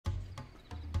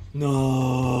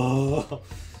No!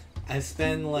 I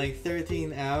spent like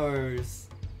 13 hours.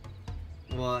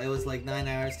 Well, it was like 9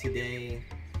 hours today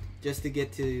just to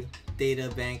get to data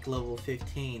bank level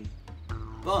 15.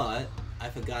 But I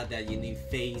forgot that you need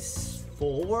phase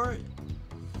 4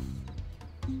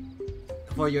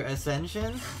 for your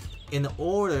ascension in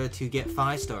order to get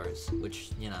 5 stars,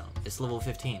 which, you know, it's level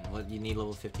 15. What you need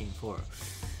level 15 for.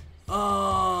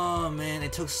 Oh man,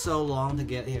 it took so long to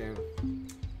get here.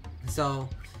 So,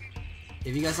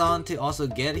 if you guys want to also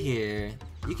get here,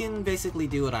 you can basically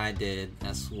do what I did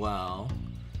as well.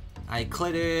 I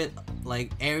cleared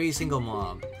like every single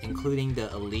mob, including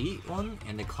the elite one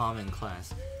and the common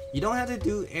class. You don't have to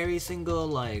do every single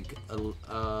like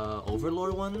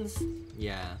overlord ones,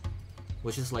 yeah,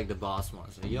 which is like the boss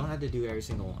ones. So you don't have to do every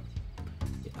single one.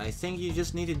 I think you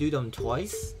just need to do them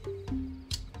twice,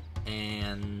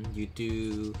 and you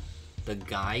do the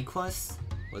guide quest.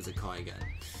 What's it called again?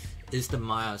 Is the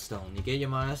milestone. You get your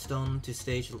milestone to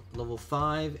stage level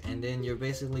 5, and then you're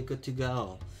basically good to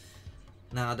go.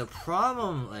 Now the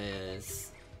problem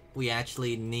is we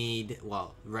actually need,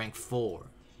 well, rank 4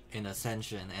 in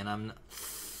Ascension, and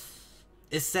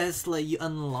it says like you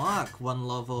unlock one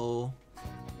level,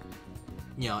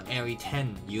 you know, every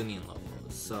 10 union levels.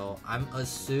 So I'm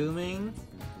assuming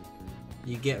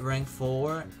you get rank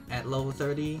 4 at level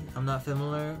 30. I'm not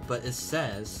familiar, but it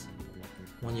says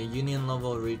when your union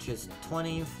level reaches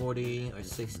 20, 40, or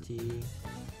 60,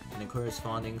 and the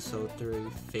corresponding Soul 3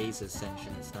 phase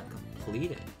ascension is not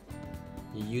completed,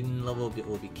 your union level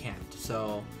will be capped.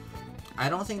 So I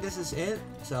don't think this is it.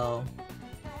 So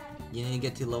you need to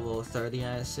get to level 30,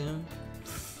 I assume,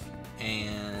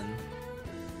 and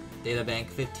data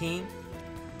bank 15,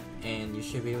 and you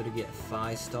should be able to get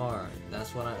 5 star.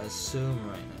 That's what I assume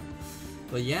right now.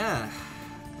 But yeah,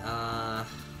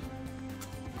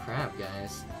 crap,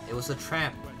 guys, it was a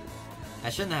trap. I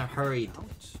shouldn't have hurried,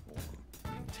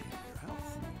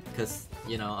 because,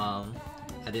 you know,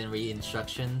 I didn't read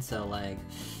instructions. So like,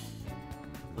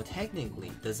 well,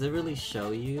 technically, does it really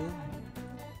show you?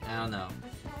 I don't know.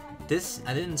 This,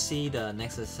 I didn't see the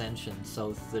next ascension,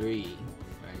 so 3,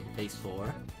 right, phase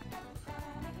 4,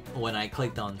 when I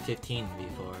clicked on 15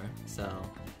 before. So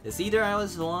it's either I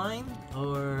was blind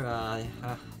or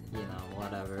you know,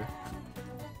 whatever.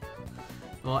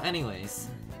 Well, anyways,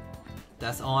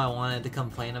 that's all I wanted to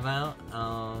complain about.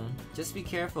 Just be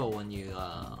careful when you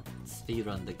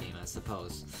speedrun the game, I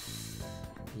suppose.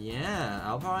 Yeah,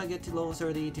 I'll probably get to level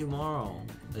 30 tomorrow,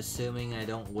 assuming I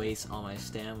don't waste all my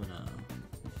stamina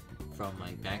from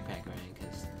my backpack rank,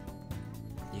 because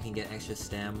you can get extra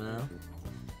stamina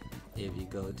if you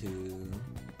go to...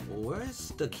 Where's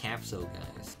the capsule,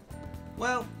 guys?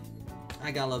 Well,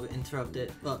 I got a little bit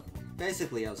interrupted, but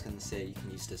basically I was gonna say you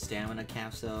can use the stamina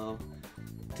capsule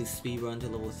to speedrun to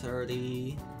level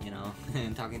 30, you know,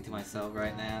 I'm talking to myself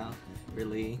right now,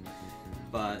 really.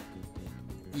 But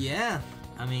yeah,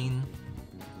 I mean,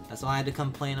 that's all I had to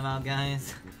complain about,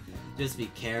 guys. Just be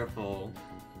careful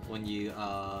when you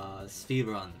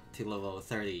speedrun to level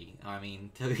 30, I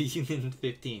mean to Union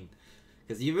 15,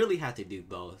 because you really have to do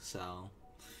both. So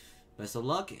best of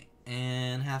luck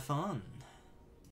and have fun.